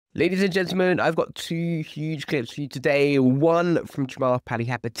Ladies and gentlemen, I've got two huge clips for you today. One from Chamath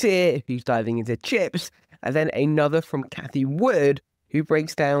Palantir, who's diving into chips, and then another from Cathie Wood, who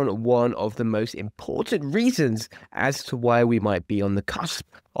breaks down one of the most important reasons as to why we might be on the cusp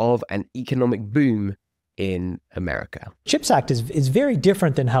of an economic boom in America. CHIPS Act is very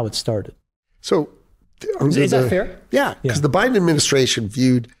different than how it started. So is that fair? Yeah, because the Biden administration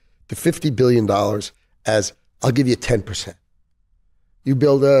viewed the $50 billion as, I'll give you 10%. You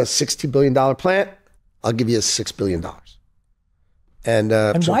build a $60 billion plant, I'll give you $6 billion. And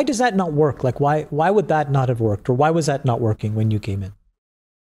so why does that not work? Like, why would that not have worked? Or why was that not working when you came in?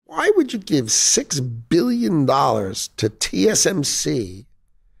 Why would you give $6 billion to TSMC,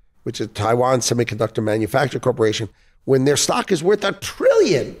 which is Taiwan Semiconductor Manufacturing Corporation, when their stock is worth $1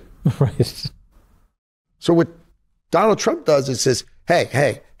 trillion? Right. So what Donald Trump does is says,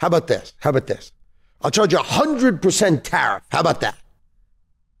 hey, how about this? How about this? I'll charge you 100% tariff. How about that?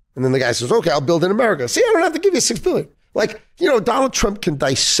 And then the guy says, okay, I'll build in America. See, I don't have to give you $6 billion. Like, Donald Trump can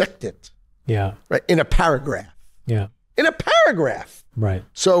dissect it. Yeah. Right. In a paragraph. Yeah. In a paragraph. Right.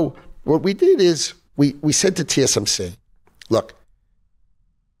 So what we did is we said to TSMC, look,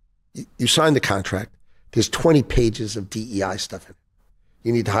 you signed the contract. There's 20 pages of DEI stuff in it.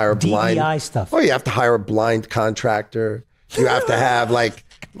 You need to hire a blind. DEI stuff. Oh, you have to hire a blind contractor. You have to have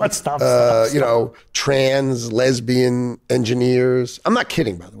Let's stop. Trans, lesbian engineers. I'm not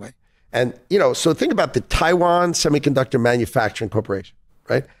kidding, by the way. And, so think about the Taiwan Semiconductor Manufacturing Corporation,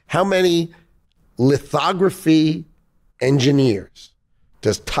 right? How many lithography engineers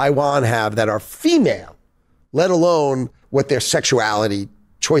does Taiwan have that are female, let alone what their sexuality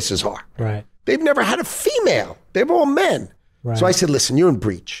choices are? Right. They've never had a female. They're all men. Right. So I said, listen, you're in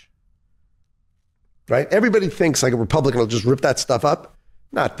breach. Right? Everybody thinks like a Republican will just rip that stuff up.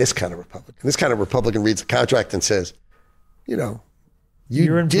 Not this kind of Republican. This kind of Republican reads the contract and says,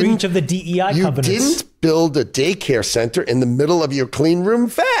 you're in breach of the DEI covenants. You didn't build a daycare center in the middle of your clean room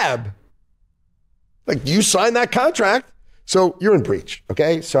fab. Like, you signed that contract, so you're in breach.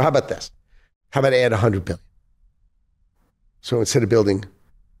 Okay? So how about this? How about add $100 billion? So instead of building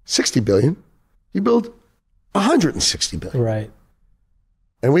 $60 billion, you build $160 billion. Right.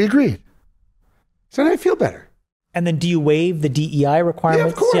 And we agreed. So now I feel better. And then do you waive the DEI requirements? Yeah,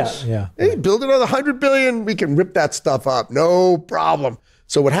 of course. Yeah. Hey, build another $100 billion. We can rip that stuff up. No problem.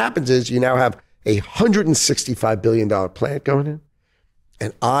 So what happens is you now have a $165 billion plant going in.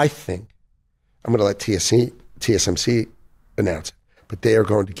 And I think I'm going to let TSMC announce it, but they are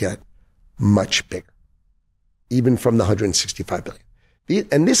going to get much bigger, even from the $165 billion.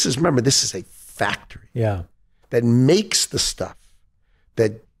 And this is a factory that makes the stuff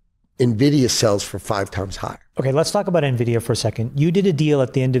that Nvidia sells for 5 times higher. Okay, let's talk about Nvidia for a second. You did a deal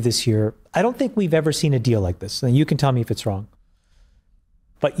at the end of this year. I don't think we've ever seen a deal like this. And you can tell me if it's wrong.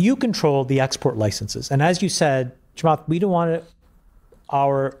 But you control the export licenses. And as you said, Chamath, we don't want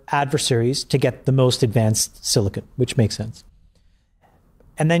our adversaries to get the most advanced silicon, which makes sense.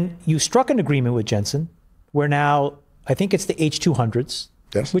 And then you struck an agreement with Jensen, where now I think it's the H200s.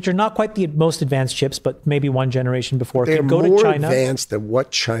 Yes. Which are not quite the most advanced chips, but maybe one generation before. They're go more to China. Advanced than what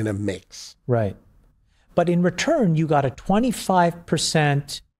China makes. Right. But in return, you got a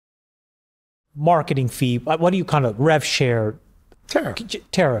 25% marketing fee. What do you kind of rev share?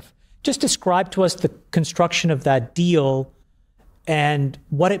 Tariff. Just describe to us the construction of that deal and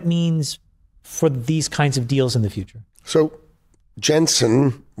what it means for these kinds of deals in the future. So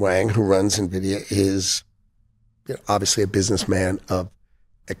Jensen Huang, who runs NVIDIA, is obviously a businessman of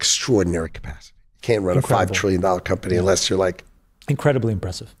extraordinary capacity. You can't run Incredible. a $5 trillion company unless you're like... Incredibly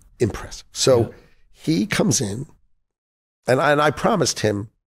impressive. So he comes in, and I promised him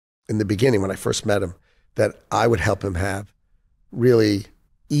in the beginning when I first met him that I would help him have really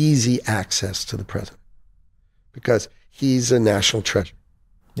easy access to the president because he's a national treasure.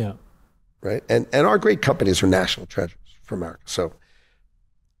 Yeah. Right? And our great companies are national treasures for America.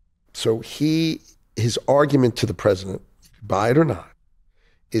 So his argument to the president, buy it or not,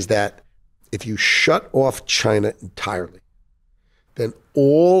 is that if you shut off China entirely, then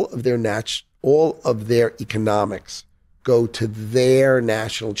all of their economics go to their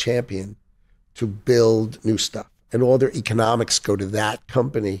national champion to build new stuff. And all their economics go to that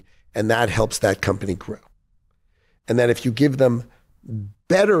company, and that helps that company grow. And that if you give them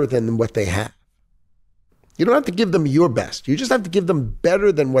better than what they have, you don't have to give them your best. You just have to give them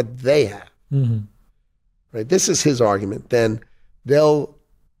better than what they have. Mm-hmm. Right? This is his argument. Then they'll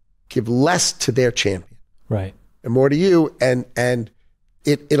give less to their champion. Right. And more to you. And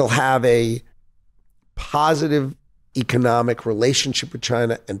it'll have a positive economic relationship with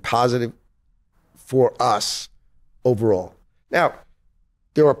China and positive for us overall. Now,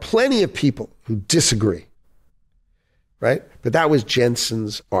 There are plenty of people who disagree, right? But that was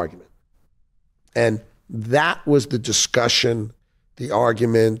Jensen's argument. And that was the discussion, the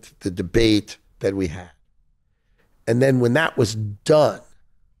argument, the debate that we had. And then when that was done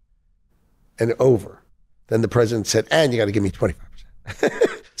and over, then the president said, and you got to give me 25%.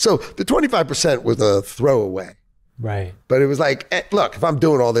 So the 25% was a throwaway. Right. But it was like, look, if I'm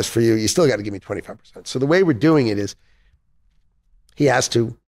doing all this for you, you still got to give me 25%. So the way we're doing it is he has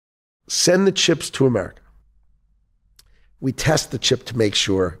to send the chips to America. We test the chip to make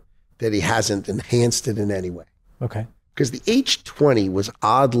sure that he hasn't enhanced it in any way. Okay. Because the H20 was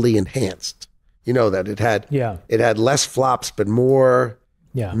oddly enhanced. You know that it had less flops, but more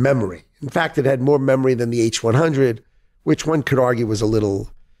memory. In fact, it had more memory than the H100, which one could argue was a little,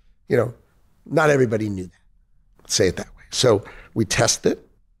 not everybody knew that. Let's say it that way. So we test it.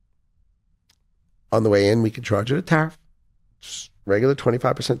 On the way in, we can charge it a tariff, just regular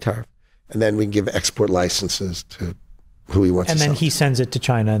 25% tariff. And then we can give export licenses to who he wants to sell. And then he sends it to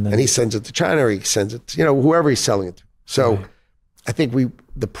China. And he sends it to China, or he sends it to, whoever he's selling it to. So I think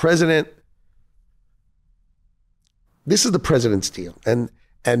the president, this is the president's deal.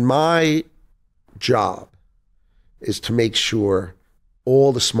 And my job is to make sure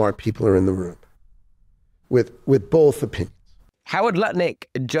all the smart people are in the room with both opinions. Howard Lutnick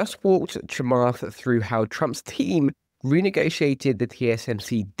just walked Chamath through how Trump's team renegotiated the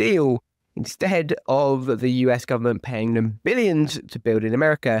TSMC deal. Instead of the US government paying them billions to build in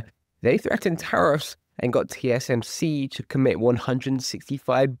America, they threatened tariffs and got TSMC to commit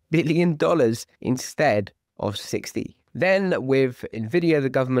 $165 billion instead of 60. Then with Nvidia, the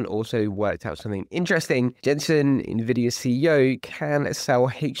government also worked out something interesting. Jensen, Nvidia's CEO, can sell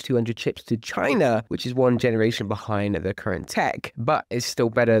H200 chips to China, which is one generation behind the current tech, but is still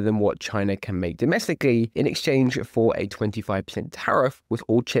better than what China can make domestically in exchange for a 25% tariff, with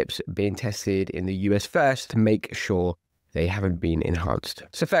all chips being tested in the US first to make sure they haven't been enhanced.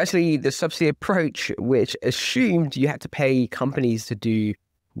 So firstly, the subsidy approach, which assumed you had to pay companies to do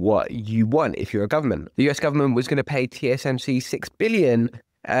what you want if you're a government. The US government was going to pay TSMC $6 billion,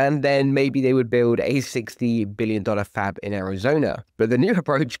 and then maybe they would build a $60 billion fab in Arizona. But the new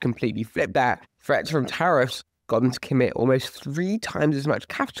approach completely flipped that. Threats from tariffs got them to commit almost 3 times as much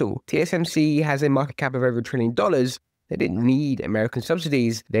capital. TSMC has a market cap of over $1 trillion. They didn't need American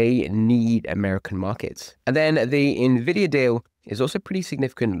subsidies. They need American markets. And then the Nvidia deal is also pretty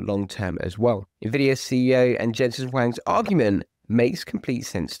significant long-term as well. Nvidia's CEO and Jensen Huang's argument makes complete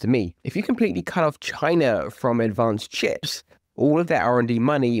sense to me. If you completely cut off China from advanced chips, all of their R&D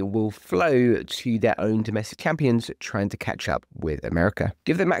money will flow to their own domestic champions trying to catch up with America.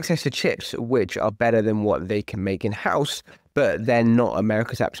 Give them access to chips which are better than what they can make in-house, but they're not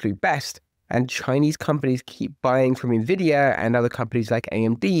America's absolute best. And Chinese companies keep buying from Nvidia and other companies like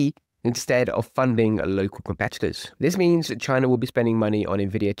AMD instead of funding local competitors. This means China will be spending money on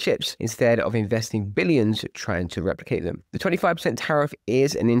Nvidia chips instead of investing billions trying to replicate them. The 25% tariff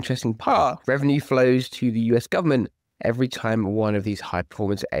is an interesting part. Revenue flows to the US government every time one of these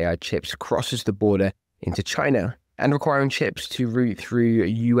high-performance AI chips crosses the border into China. And requiring chips to route through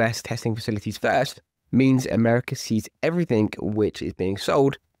US testing facilities first means America sees everything which is being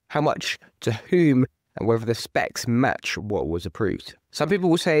sold, how much, to whom, and whether the specs match what was approved. Some people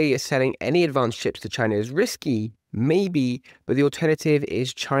will say selling any advanced chips to China is risky, maybe, but the alternative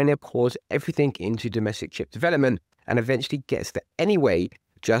is China pours everything into domestic chip development and eventually gets there anyway,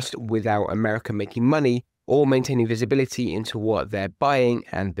 just without America making money or maintaining visibility into what they're buying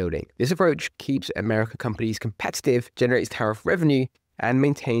and building. This approach keeps American companies competitive, generates tariff revenue, and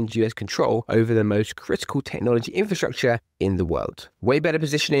maintains US control over the most critical technology infrastructure in the world. Way better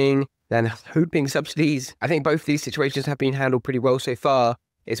positioning than hoping subsidies. I think both these situations have been handled pretty well so far.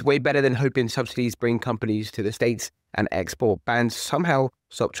 It's way better than hoping subsidies bring companies to the States and export bans somehow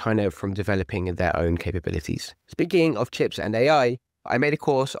stop China from developing their own capabilities. Speaking of chips and AI, I made a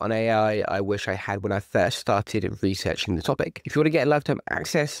course on AI I wish I had when I first started researching the topic. If you want to get lifetime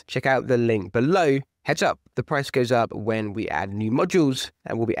access, check out the link below. Heads up, the price goes up when we add new modules,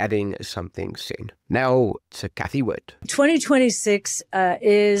 and we'll be adding something soon. Now to Cathie Wood. 2026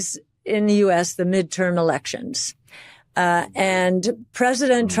 is in the U.S. the midterm elections. And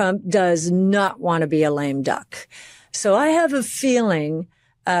President Trump does not want to be a lame duck. So I have a feeling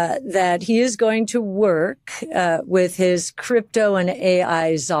that he is going to work with his crypto and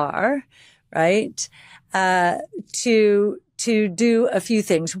AI czar, right, to do a few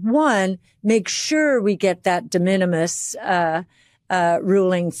things. One, make sure we get that de minimis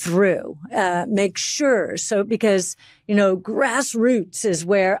ruling through. Make sure. So because, grassroots is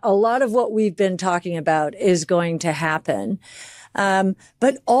where a lot of what we've been talking about is going to happen.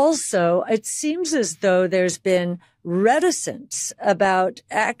 But also, it seems as though there's been reticence about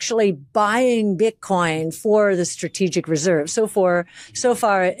actually buying Bitcoin for the strategic reserve. So far,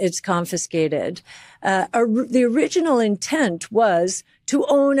 it's confiscated. The original intent was to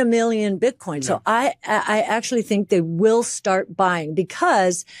own 1 million Bitcoin. So I actually think they will start buying,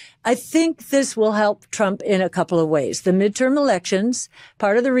 because I think this will help Trump in a couple of ways. The midterm elections,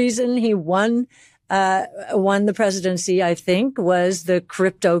 part of the reason he won the presidency, I think, was the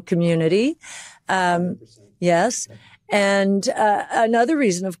crypto community. Yes. And another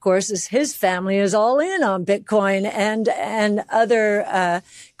reason, of course, is his family is all in on Bitcoin and other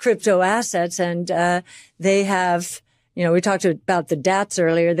crypto assets. And they have, we talked about the DATs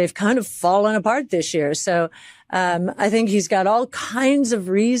earlier. They've kind of fallen apart this year. So I think he's got all kinds of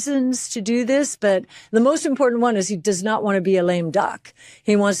reasons to do this. But the most important one is he does not want to be a lame duck.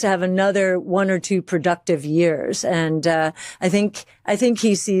 He wants to have another 1 or 2 productive years. And I think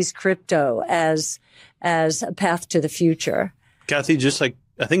he sees crypto as a path to the future. Cathie, just like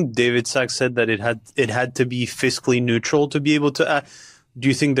I think David Sachs said that it had to be fiscally neutral to be able to. Do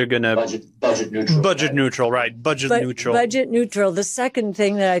you think they're going to budget neutral? Budget neutral, right? Neutral. Budget neutral. The second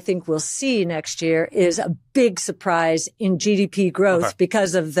thing that I think we'll see next year is a big surprise in GDP growth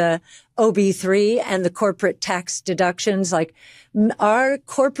because of the OB3 and the corporate tax deductions. Like our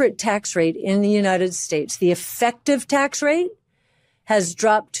corporate tax rate in the United States, the effective tax rate has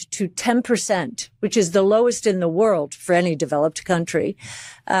dropped to 10%, which is the lowest in the world for any developed country.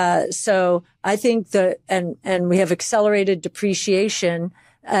 So I think and we have accelerated depreciation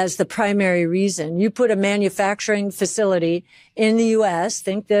as the primary reason. You put a manufacturing facility in the U.S.,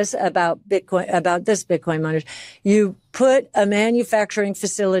 think this about Bitcoin, about this Bitcoin miners. You put a manufacturing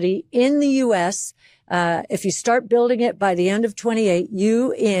facility in the U.S., if you start building it by the end of 28,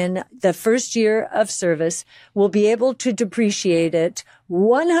 you in the first year of service will be able to depreciate it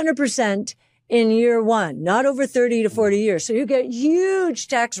 100% in year 1, not over 30 to 40 years. So you get huge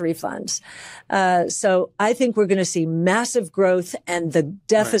tax refunds. So I think we're going to see massive growth, and the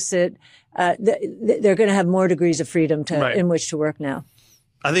deficit, they're going to have more degrees of freedom in which to work now.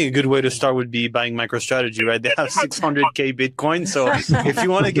 I think a good way to start would be buying MicroStrategy, right? They have 600K Bitcoin. So if you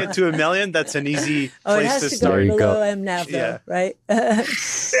want to get to 1 million, that's an easy place to start. It has to go below MNAV, though, right?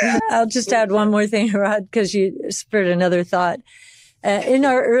 I'll just add one more thing, Rod, because you spurred another thought. In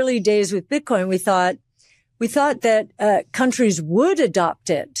our early days with Bitcoin, we thought that countries would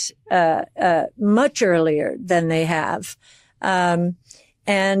adopt it much earlier than they have, and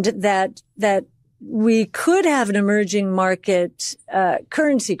that we could have an emerging market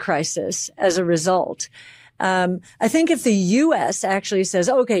currency crisis as a result. I think if the U.S. actually says,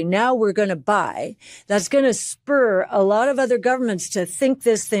 okay, now we're going to buy, that's going to spur a lot of other governments to think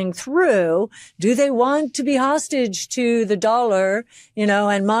this thing through. Do they want to be hostage to the dollar,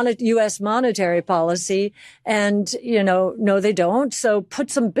 and U.S. monetary policy? And, no, they don't. So put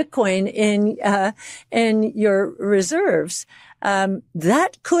some Bitcoin in your reserves.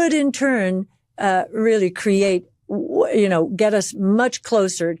 That could in turn really create, get us much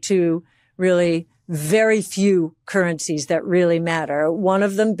closer to really very few currencies that really matter. One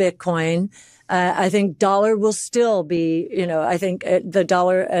of them, Bitcoin. I think dollar will still be, I think the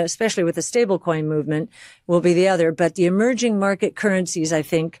dollar, especially with the stablecoin movement, will be the other. But the emerging market currencies, I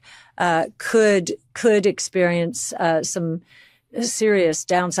think, could experience some serious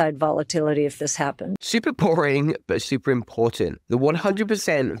downside volatility if this happens. Super boring, but super important. The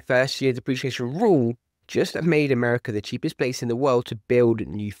 100% first year depreciation rule just made America the cheapest place in the world to build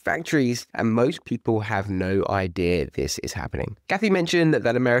new factories, and most people have no idea this is happening. Cathie mentioned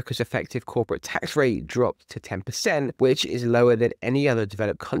that America's effective corporate tax rate dropped to 10%, which is lower than any other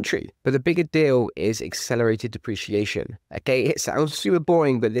developed country. But the bigger deal is accelerated depreciation. Okay, it sounds super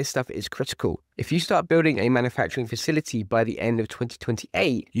boring, but this stuff is critical. If you start building a manufacturing facility by the end of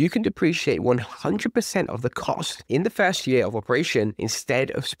 2028, you can depreciate 100% of the cost in the first year of operation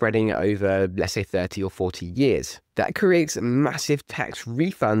instead of spreading it over, let's say, 30 or 40 years. That creates massive tax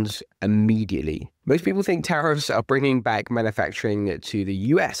refunds immediately. Most people think tariffs are bringing back manufacturing to the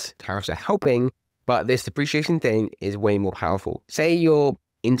US. Tariffs are helping, but this depreciation thing is way more powerful. Say you're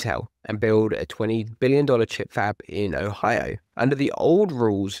Intel and build a $20 billion chip fab in Ohio. Under the old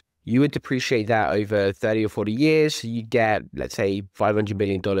rules, you would depreciate that over 30 or 40 years. So you get, let's say, $500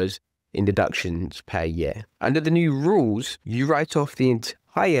 million in deductions per year. Under the new rules, you write off the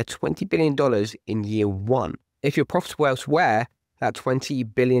entire $20 billion in year 1. If you're profitable elsewhere, that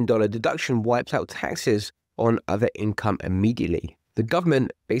 $20 billion deduction wipes out taxes on other income immediately. The The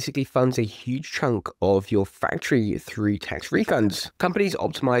government basically funds a huge chunk of your factory through tax refunds. Companies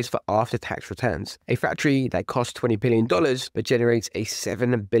optimize for after-tax returns. A factory that costs $20 billion but generates a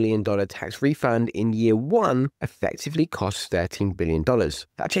 $7 billion tax refund in year one effectively costs $13 billion.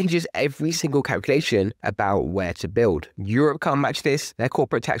 That changes every single calculation about where to build. Europe can't match this. Their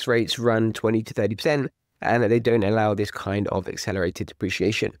corporate tax rates run 20 to 30%. And they don't allow this kind of accelerated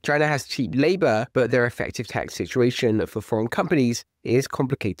depreciation. China has cheap labor, but their effective tax situation for foreign companies is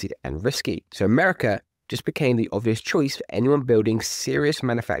complicated and risky. So America just became the obvious choice for anyone building serious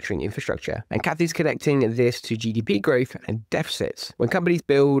manufacturing infrastructure. And Cathie's connecting this to GDP growth and deficits. When companies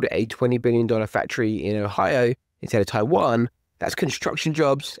build a $20 billion factory in Ohio instead of Taiwan, that's construction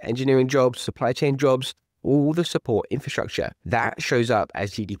jobs, engineering jobs, supply chain jobs, all the support infrastructure. That shows up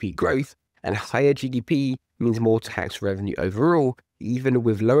as GDP growth. And higher GDP means more tax revenue overall, even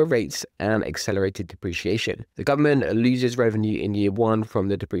with lower rates and accelerated depreciation. The government loses revenue in year one from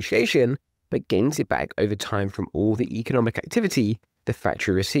the depreciation, but gains it back over time from all the economic activity the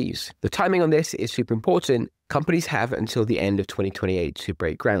factory receives. The timing on this is super important. Companies have until the end of 2028 to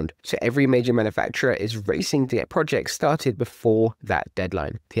break ground. So every major manufacturer is racing to get projects started before that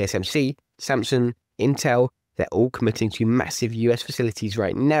deadline. TSMC, Samsung, Intel, they're all committing to massive US facilities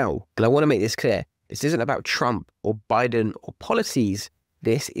right now. And I want to make this clear. This isn't about Trump or Biden or policies.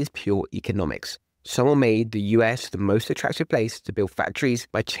 This is pure economics. Someone made the US the most attractive place to build factories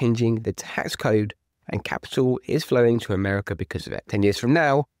by changing the tax code, and capital is flowing to America because of it. 10 years from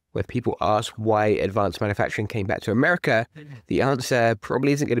now, where people ask why advanced manufacturing came back to America, the answer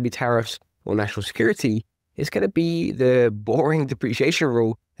probably isn't going to be tariffs or national security. It's going to be the boring depreciation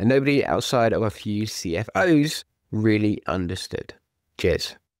rule that nobody outside of a few CFOs really understood.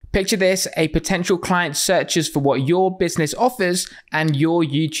 Cheers. Picture this, a potential client searches for what your business offers and your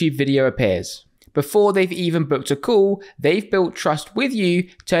YouTube video appears. Before they've even booked a call, they've built trust with you,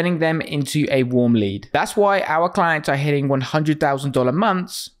 turning them into a warm lead. That's why our clients are hitting $100,000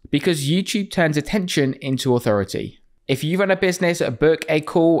 months, because YouTube turns attention into authority. If you run a business, book a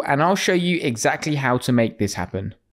call and I'll show you exactly how to make this happen.